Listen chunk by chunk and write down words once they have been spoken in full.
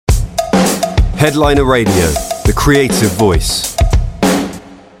Headliner Radio, the creative voice.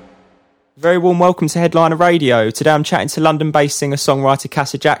 Very warm welcome to Headliner Radio. Today I'm chatting to London-based singer-songwriter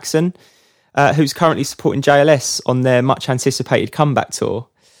Casa Jackson, who's currently supporting JLS on their much-anticipated comeback tour.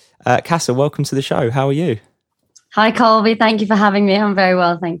 Casa, welcome to the show. How are you? Hi, Colby. Thank you for having me. I'm very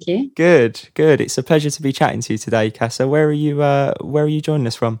well, thank you. Good. It's a pleasure to be chatting to you today, Casa. Where are you joining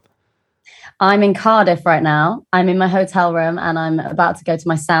us from? I'm in Cardiff right now. I'm in my hotel room and I'm about to go to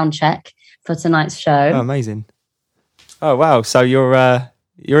my sound check for tonight's show. Oh, amazing. Oh, wow. So you're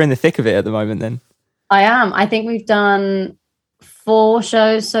in the thick of it at the moment then? I am. I think we've done 4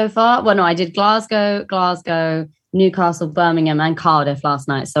 shows so far. Well, no, I did Glasgow, Newcastle, Birmingham and Cardiff last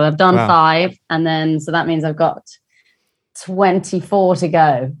night. So I've done 5 and then, so that means I've got 24 to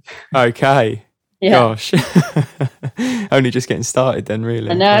go. Okay. Yeah. Gosh. Only just getting started then, really.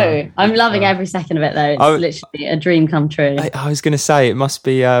 I know. I'm loving every second of it though. It's literally a dream come true. I was going to say, it must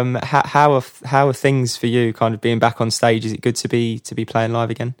be, how are things for you kind of being back on stage? Is it good to be playing live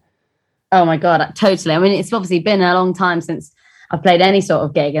again? Oh my God, totally. I mean, it's obviously been a long time since I've played any sort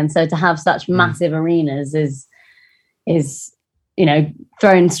of gig. And so to have such massive arenas is, you know,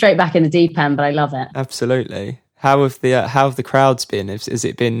 thrown straight back in the deep end, but I love it. Absolutely. How have the crowds been? Have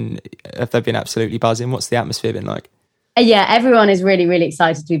they been absolutely buzzing? What's the atmosphere been like? Yeah, everyone is really, really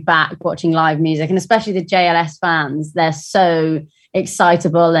excited to be back watching live music, and especially the JLS fans. They're so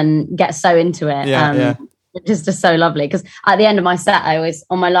excitable and get so into it. Yeah. It's just so lovely because at the end of my set,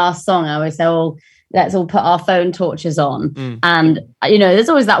 on my last song, I always say, "Oh, let's all put our phone torches on." And you know, there's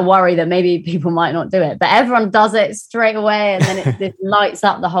always that worry that maybe people might not do it, but everyone does it straight away, and then it lights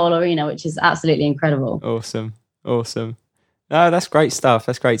up the whole arena, which is absolutely incredible. Awesome. No, that's great stuff.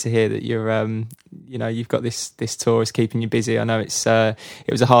 That's great to hear that you're, you've got this tour is keeping you busy. I know it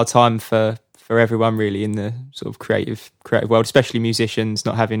was a hard time for everyone really in the sort of creative world, especially musicians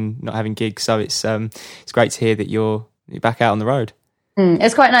not having gigs. So it's great to hear that you're back out on the road.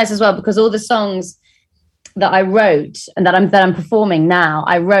 It's quite nice as well because all the songs that I wrote and that I'm performing now,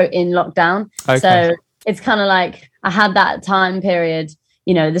 I wrote in lockdown. Okay. So it's kind of like I had that time period.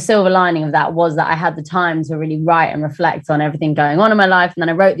 You know, the silver lining of that was that I had the time to really write and reflect on everything going on in my life. And then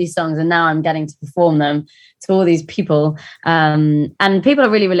I wrote these songs and now I'm getting to perform them to all these people. And people are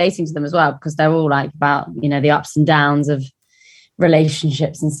really relating to them as well because they're all like about, you know, the ups and downs of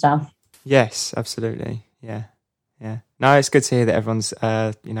relationships and stuff. Yes, absolutely. Yeah. No, it's good to hear that everyone's,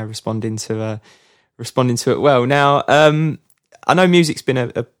 responding to it well. Now, I know music's been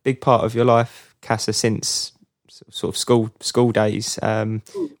a big part of your life, Casa, since sort of school days,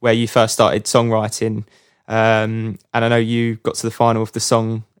 where you first started songwriting, and I know you got to the final of the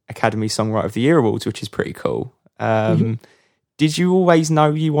Song Academy Songwriter of the Year Awards, which is pretty cool. Did you always know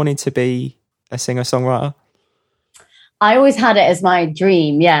you wanted to be a singer-songwriter? I always had it as my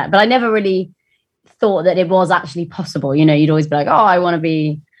dream, yeah, but I never really thought that it was actually possible. You know, you'd always be like, oh, I want to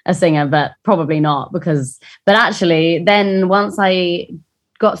be a singer, but probably not but actually then once I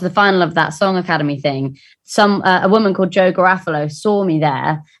got to the final of that Song Academy thing, a woman called Jo Garofalo saw me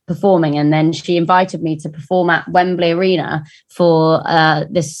there performing, and then she invited me to perform at Wembley Arena for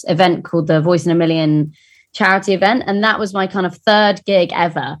this event called the Voice in a Million charity event, and that was my kind of 3rd gig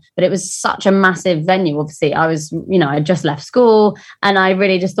ever. But it was such a massive venue. Obviously, I was, I just left school, and I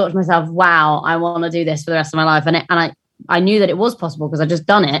really just thought to myself, "Wow, I want to do this for the rest of my life." And I knew that it was possible because I just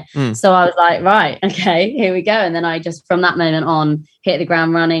done it. So I was like, right, okay, here we go. And then I just, from that moment on, hit the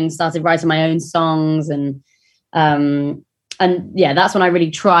ground running, started writing my own songs. And yeah, that's when I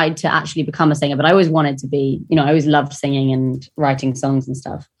really tried to actually become a singer. But I always wanted to be, I always loved singing and writing songs and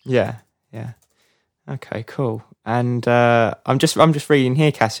stuff. Yeah. Okay, cool. And I'm just reading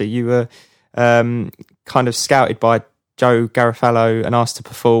here, Casa, you were kind of scouted by Jo Garofalo and asked to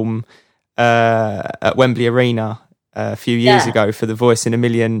perform at Wembley Arena a few years ago for the Voice in a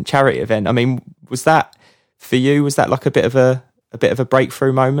Million charity event. I mean, was that for you? Was that like a bit of a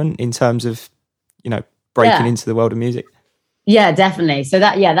breakthrough moment in terms of, breaking into the world of music? Yeah, definitely. So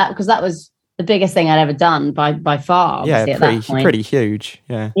that because that was the biggest thing I'd ever done by far. Yeah, pretty huge.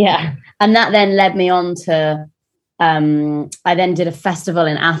 Yeah. Yeah, and that then led me on to. I then did a festival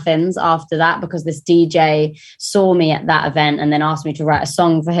in Athens after that because this DJ saw me at that event and then asked me to write a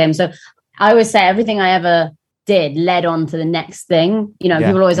song for him. So I always say everything I ever did led on to the next thing.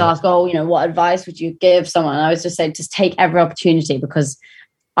 People always ask, what advice would you give someone? I always just say, just take every opportunity, because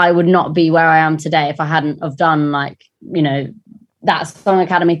I would not be where I am today if I hadn't have done that Song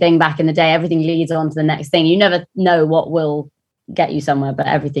Academy thing back in the day. Everything leads on to the next thing. You never know what will get you somewhere, but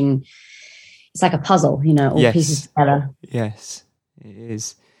everything, it's like a puzzle, all pieces together. Yes, it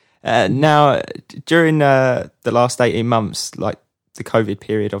is. Now, during the last 18 months, like the COVID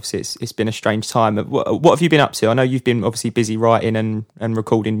period, obviously it's been a strange time. What have you been up to? I know you've been obviously busy writing and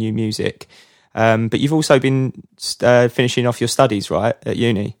recording new music, but you've also been finishing off your studies, right, at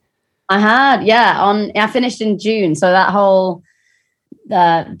uni? I had, I finished in June. So that whole,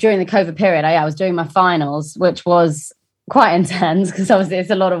 during the COVID period, I was doing my finals, which was quite intense because obviously it's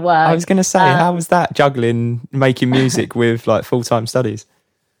a lot of work. I was going to say, how was that juggling making music with like full-time studies?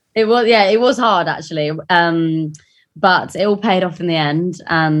 It was hard actually. But it all paid off in the end.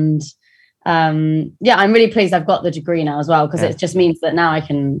 And I'm really pleased I've got the degree now as well, because it just means that now I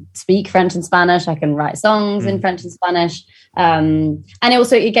can speak French and Spanish. I can write songs in French and Spanish. And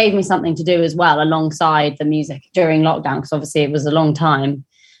it gave me something to do as well alongside the music during lockdown, because obviously it was a long time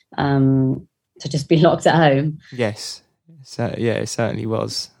to just be locked at home. Yes. So, it certainly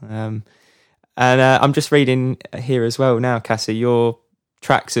was. And I'm just reading here as well now, Cassie, your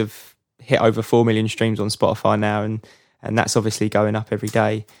tracks have hit over 4 million streams on Spotify now, and that's obviously going up every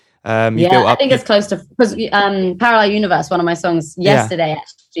day. I think it's close to, because Parallel Universe, one of my songs yesterday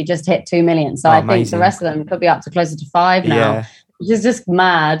actually just hit 2 million. So I think the rest of them could be up to closer to 5 now, which is just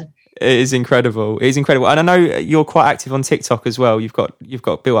mad. It is incredible. It is incredible. And I know you're quite active on TikTok as well. You've got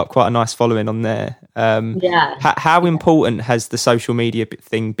built up quite a nice following on there. How important has the social media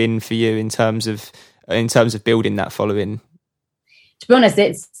thing been for you in terms of building that following? To be honest,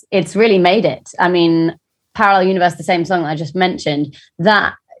 it's really made it. I mean, Parallel Universe, the same song that I just mentioned,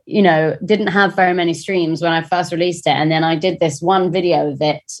 that, didn't have very many streams when I first released it. And then I did this one video of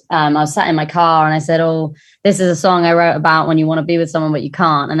it. I was sat in my car and I said, this is a song I wrote about when you want to be with someone, but you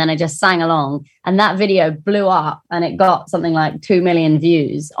can't. And then I just sang along, and that video blew up and it got something like 2 million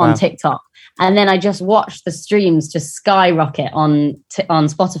views on TikTok. And then I just watched the streams just skyrocket on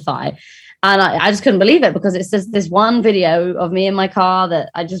Spotify. And I just couldn't believe it, because it's just this one video of me in my car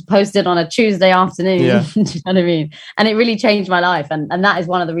that I just posted on a Tuesday afternoon. Yeah. Do you know what I mean? And it really changed my life. And that is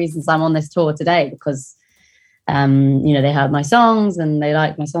one of the reasons I'm on this tour today, because, they heard my songs and they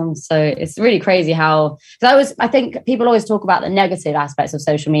like my songs. So it's really crazy how, I think people always talk about the negative aspects of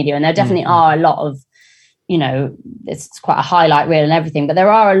social media, and there definitely are a lot of, it's quite a highlight reel and everything, but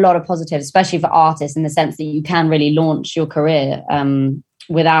there are a lot of positives, especially for artists, in the sense that you can really launch your career,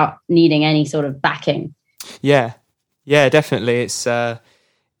 without needing any sort of backing. Yeah, definitely. It's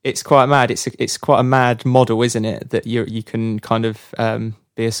quite mad. It's quite a mad model, isn't it? That you can kind of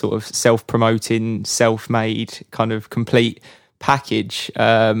be a sort of self-promoting, self-made kind of complete package,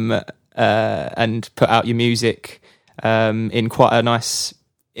 and put out your music in quite a nice.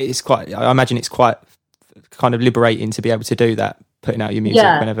 I imagine it's quite kind of liberating to be able to do that, putting out your music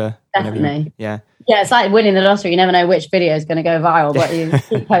whenever. Definitely. Yeah, it's like winning the lottery. You never know which video is going to go viral, but you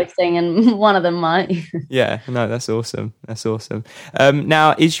keep posting and one of them might. That's awesome.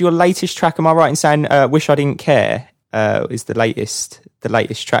 Now, is your latest track, am I right in saying Wish I Didn't Care is the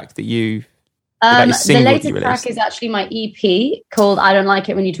latest track that you... the latest track is actually my EP called I Don't Like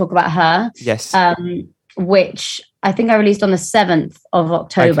It When You Talk About Her. Yes. Which I think I released on the 7th of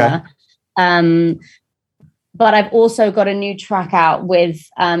October. Okay. But I've also got a new track out with...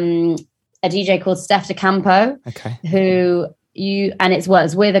 a DJ called Steph DeCampo, it's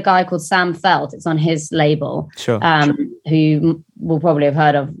with a guy called Sam Felt. It's on his label, who you will probably have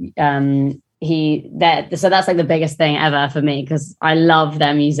heard of. So that's like the biggest thing ever for me, because I love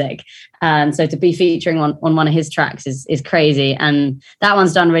their music. And so to be featuring on one of his tracks is crazy. And that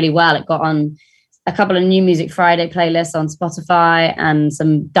one's done really well. It got on a couple of New Music Friday playlists on Spotify and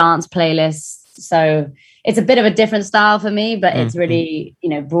some dance playlists. So it's a bit of a different style for me, but it's really,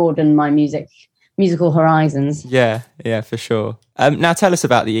 broadened my musical horizons. Yeah, for sure. Now tell us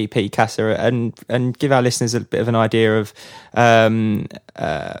about the EP, Casa, and give our listeners a bit of an idea of kind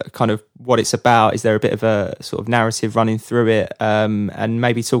of what it's about. Is there a bit of a sort of narrative running through it? And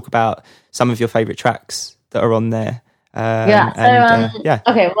maybe talk about some of your favourite tracks that are on there.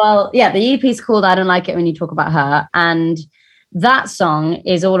 Okay, well, the EP is called I Don't Like It When You Talk About Her. And that song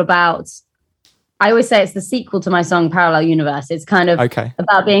is all about... I always say it's the sequel to my song Parallel Universe. It's kind of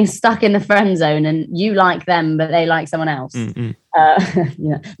about being stuck in the friend zone and you like them, but they like someone else.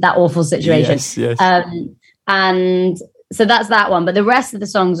 That awful situation. Yes. And so that's that one. But the rest of the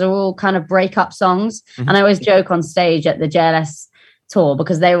songs are all kind of breakup songs. And I always joke on stage at the JLS tour,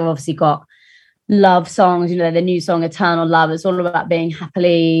 because they've obviously got love songs, the new song Eternal Love. It's all about being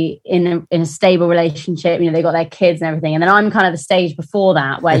happily in a stable relationship. They got their kids and everything, and then I'm kind of the stage before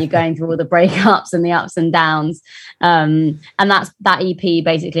that, where you're going through all the breakups and the ups and downs, and that EP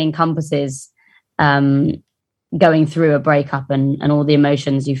basically encompasses going through a breakup and all the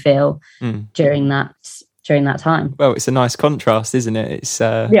emotions you feel during that time. Well, it's a nice contrast, isn't it? It's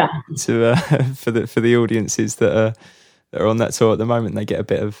for the audiences that that are on that tour at the moment. They get a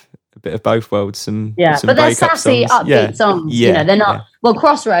bit of both worlds. Some but they're breakup sassy, songs. upbeat songs. Yeah, you know, they're not. Well,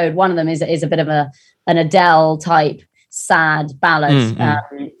 Crossroad, one of them is a bit of an Adele type sad ballad,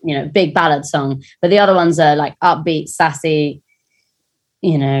 you know, big ballad song. But the other ones are like upbeat, sassy.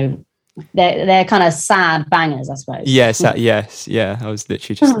 You know, they're kind of sad bangers, I suppose. Yes, yeah. I was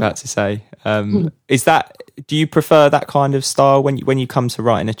literally just about to say, is that? Do you prefer that kind of style when you come to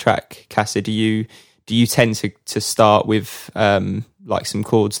writing a track, Casa? Do you tend to start with like some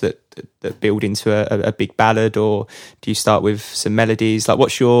chords that build into a big ballad, or do you start with some melodies? Like,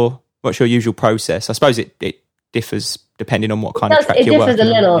 what's your usual process? I suppose it differs depending on what kind of track you're working on. It differs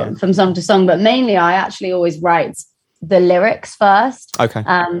a little from song to song, but mainly I actually always write the lyrics first. Okay.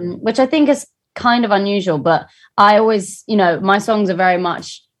 Which I think is kind of unusual, but I always, you know, my songs are very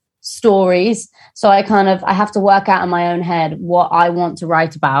much stories. So I have to work out in my own head what I want to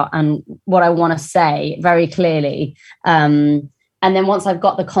write about and what I want to say very clearly. And then once I've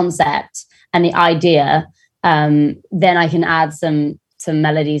got the concept and the idea, then I can add some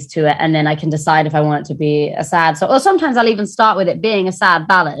melodies to it, and then I can decide if I want it to be a sad song. Or sometimes I'll even start with it being a sad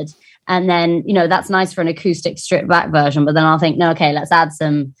ballad, and then, you know, that's nice for an acoustic stripped back version, but then I'll think, no, okay, let's add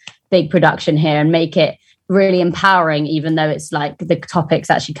some big production here and make it really empowering, even though it's like the topic's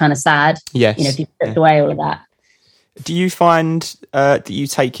actually kind of sad. Yes. You know, if you stripped away all of that. Do you find that you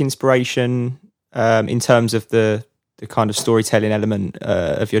take inspiration in terms of the kind of storytelling element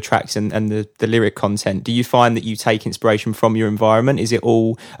of your tracks and the lyric content? Do you find that you take inspiration from your environment?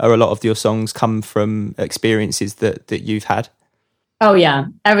 Are a lot of your songs come from experiences that you've had? Oh yeah,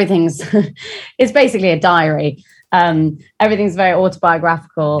 everything's it's basically a diary. Everything's very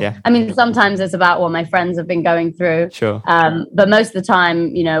autobiographical. Yeah. I mean, sometimes it's about what my friends have been going through. Sure. But most of the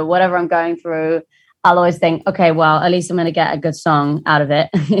time, you know, whatever I'm going through, I'll always think, okay, well, at least I'm going to get a good song out of it,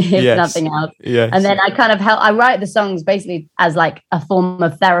 if nothing else. Yes. And then I kind of I write the songs basically as like a form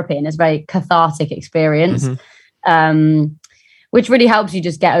of therapy, and it's a very cathartic experience, which really helps you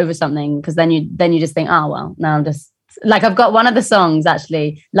just get over something, because then you just think, oh, well, now I'm just, like, I've got one of the songs,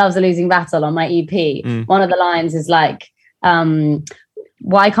 actually, Love's a Losing Battle, on my EP. One of the lines is like,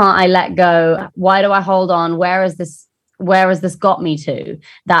 why can't I let go? Why do I hold on? Where has this got me to?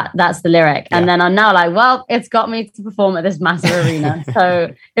 That's the lyric. And then I'm now like, well, it's got me to perform at this massive arena.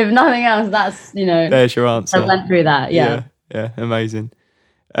 So if nothing else, that's, you know, there's your answer. I went through that. Yeah, amazing.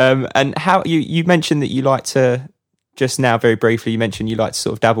 And how you mentioned that you like to, just now very briefly, you mentioned you like to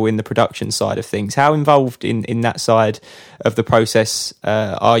sort of dabble in the production side of things. How involved in that side of the process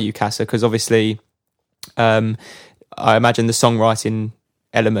are you, Casa? Because obviously I imagine the songwriting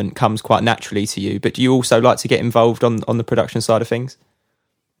element comes quite naturally to you, but do you also like to get involved on the production side of things?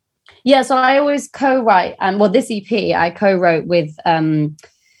 Yeah, so I always co-write, this EP I co-wrote with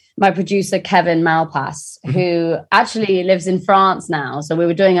my producer Kevin Malpass, who actually lives in France now. So we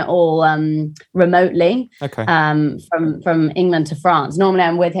were doing it all remotely, from England to France. Normally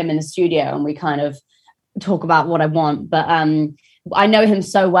I'm with him in the studio and we kind of talk about what I want, but I know him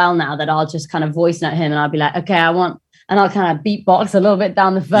so well now that I'll just kind of voice note him and I'll be like, okay, and I'll kind of beatbox a little bit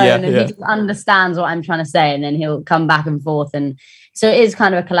down the phone, and he just understands what I'm trying to say, and then he'll come back and forth. And so it is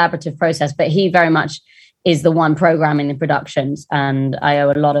kind of a collaborative process, but he very much is the one programming the productions, and I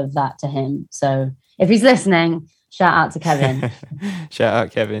owe a lot of that to him. So if he's listening, shout out to Kevin. Shout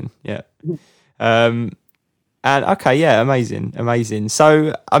out Kevin. Yeah. And okay, yeah, amazing.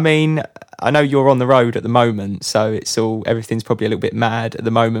 So, I mean, I know you're on the road at the moment, so everything's probably a little bit mad at the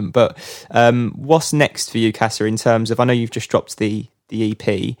moment, but what's next for you, Casa, in terms of, I know you've just dropped the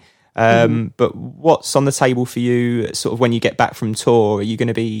EP, but what's on the table for you sort of when you get back from tour? Are you going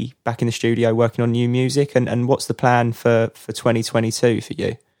to be back in the studio working on new music, and what's the plan for 2022 for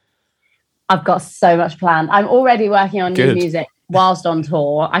you? I've got so much planned. I'm already working on new music whilst on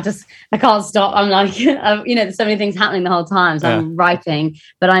tour. I can't stop. I'm like, there's so many things happening the whole time. So I'm writing,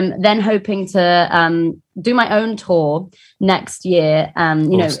 but I'm then hoping to do my own tour next year,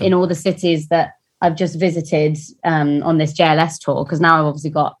 awesome. In all the cities that I've just visited on this JLS tour, because now I've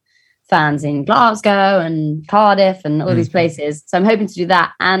obviously got fans in Glasgow and Cardiff and all these places. So I'm hoping to do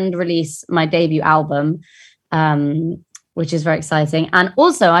that and release my debut album, which is very exciting. And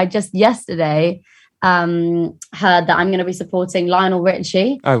also, I just yesterday heard that I'm going to be supporting Lionel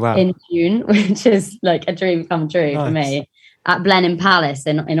Richie in June, which is like a dream come true for me, at Blenheim Palace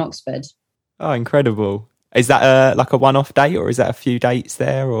in Oxford. Oh, incredible. Is that like a one-off date, or is that a few dates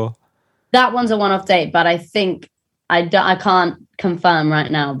there? Or that one's a one-off date, but I think I can't confirm right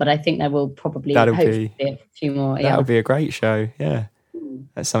now, but I think there will probably hopefully be a few more. That'll be a great show. Yeah.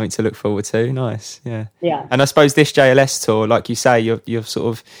 That's something to look forward to. Nice. Yeah. Yeah. And I suppose this JLS tour, like you say, you're sort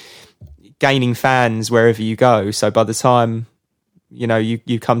of gaining fans wherever you go. So by the time, you know,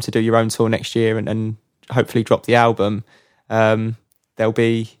 you come to do your own tour next year and hopefully drop the album, there'll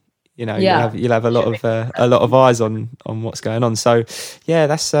be, you know, you'll have a lot of eyes on what's going on. So yeah,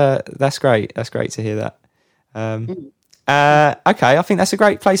 that's great. That's great to hear that. Okay, I think that's a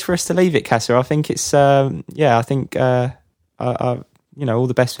great place for us to leave it, Casa. I think it's I think you know, all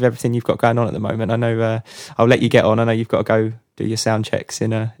the best with everything you've got going on at the moment. I know I'll let you get on. I know you've got to go do your sound checks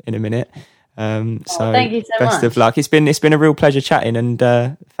in a minute. So thank you so best much. of luck. It's been a real pleasure chatting, and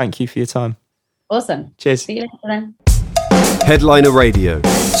thank you for your time. Awesome. Cheers. See you later then. Headliner Radio,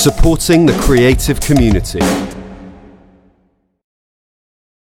 supporting the creative community.